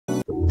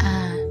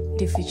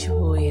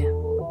Tifichuya.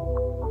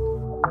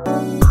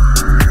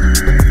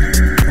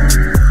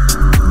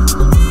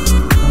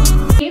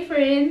 Hey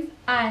friends,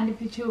 and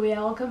Tifichuya,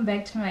 welcome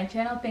back to my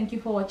channel. Thank you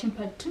for watching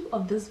part 2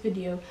 of this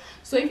video.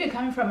 So if you're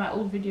coming from my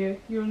old video,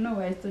 you'll know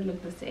I still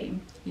look the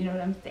same. You know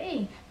what I'm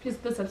saying? Please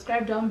go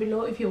subscribe down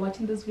below if you're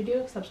watching this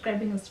video.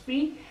 Subscribing is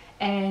free,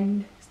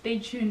 and stay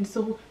tuned.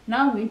 So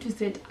now I'm going to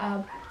set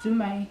up,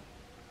 I'm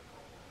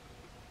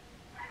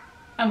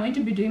going to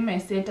be doing my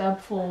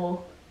setup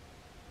for,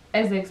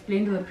 as I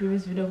explained in the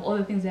previous video, of all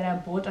the things that I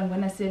bought. I'm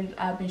gonna set it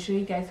up and show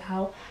you guys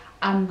how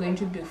I'm going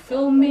to be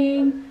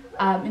filming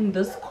in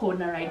this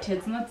corner right here.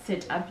 It's not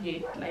set up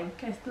yet,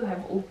 like I still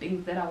have old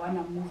things that I want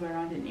to move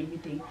around and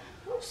everything.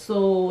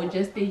 So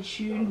just stay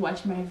tuned,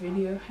 watch my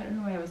video. I don't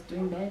know why I was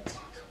doing that, it's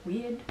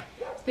weird.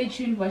 Stay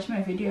tuned, watch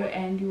my video,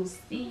 and you'll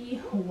see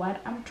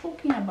what I'm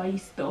talking about.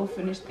 It's still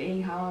finished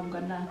thing, how I'm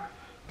gonna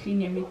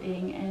clean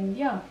everything, and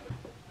yeah.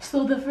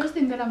 So the first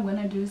thing that I'm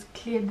gonna do is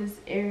clear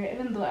this area,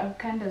 even though I've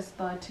kind of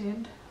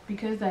started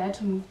because I had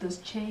to move this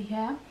chair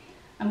here.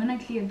 I'm gonna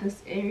clear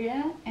this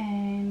area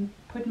and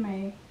put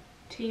my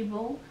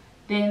table,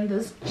 then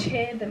this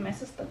chair that my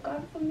sister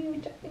got for me,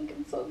 which I think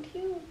is so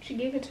cute. She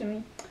gave it to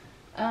me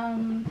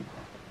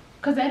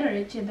because I had a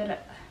red chair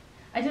that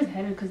I just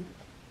had it because,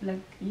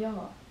 like, yeah,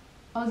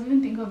 I was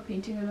even thinking of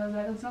painting it. I was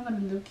like, it's not gonna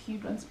look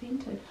cute once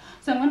painted.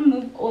 So I'm gonna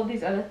move all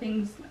these other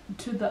things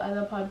to the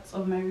other parts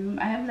of my room.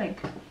 I have like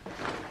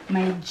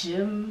my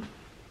gym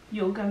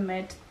yoga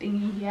mat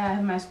thingy here. I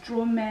have my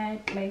straw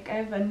mat. Like, I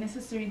have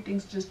unnecessary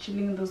things just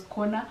chilling in this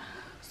corner.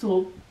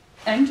 So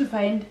I need to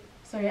find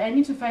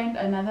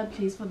another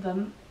place for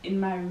them in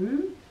my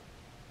room.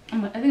 I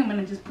think I'm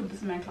gonna just put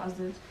this in my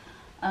closet.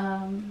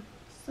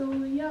 So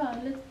yeah,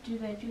 let's do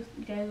that. You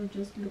guys will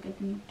just look at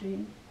me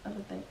doing all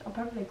of that. I'll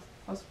probably like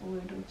fast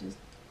forward or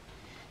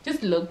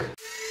just look.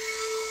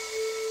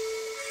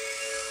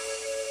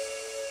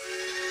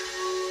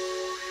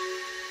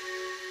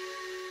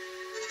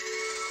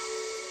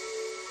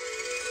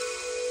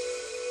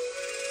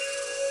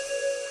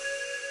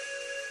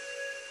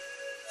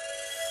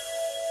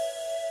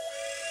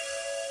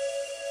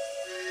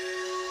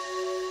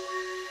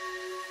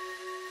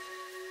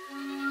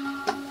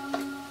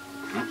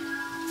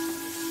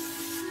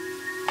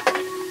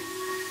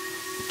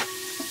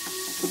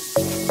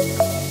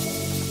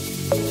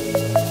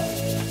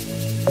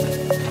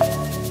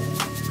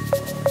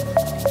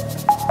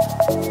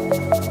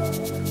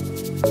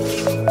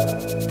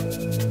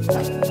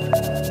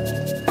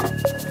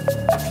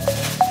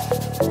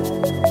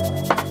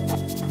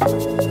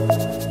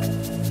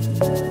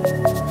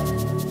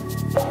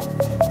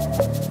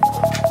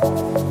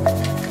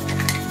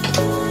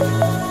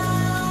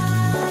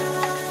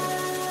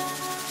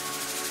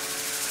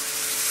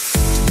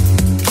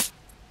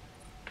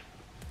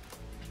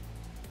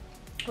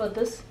 Well,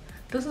 this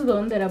is the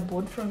one that I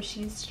bought from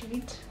She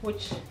Street,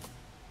 which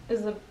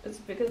is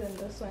bigger than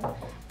this one,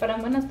 but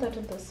I'm gonna start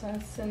with this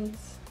one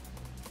since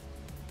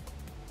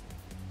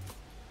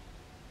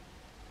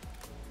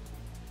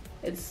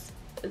it's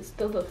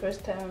still the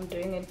first time I'm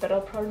doing it, but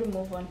I'll probably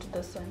move on to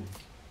this one.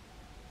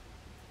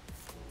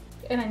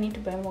 And I need to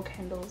buy more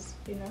candles,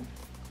 you know.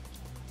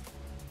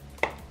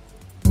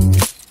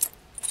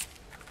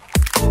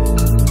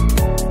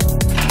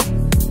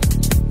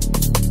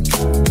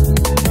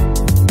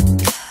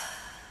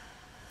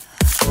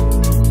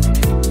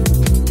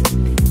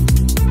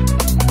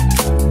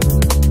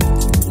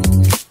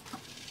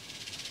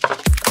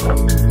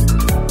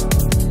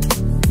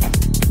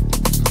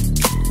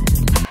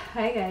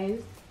 Hi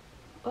guys.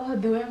 Oh,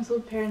 the way I'm so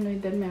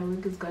paranoid that my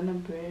wig is gonna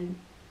burn.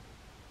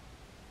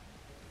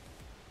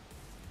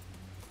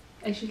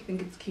 I actually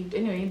think it's cute.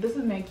 Anyway, this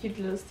is my cute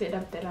little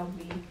setup that I'll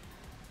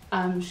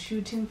be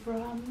shooting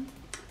from.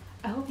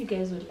 I hope you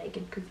guys would like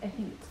it because I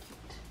think it's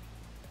cute.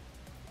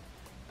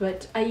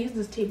 But I use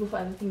this table for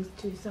other things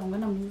too, so I'm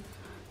gonna move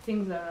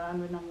things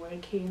around when I'm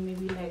working,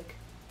 maybe like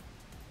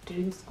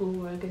doing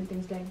schoolwork and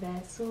things like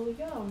that. So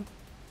yeah,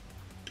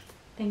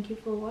 thank you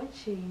for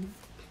watching.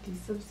 Please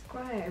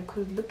subscribe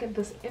because look at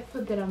this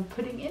effort that I'm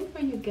putting in for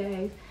you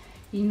guys.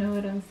 You know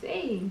what I'm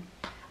saying.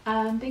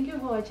 Thank you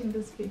for watching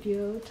this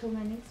video. Till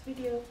my next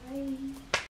video, bye.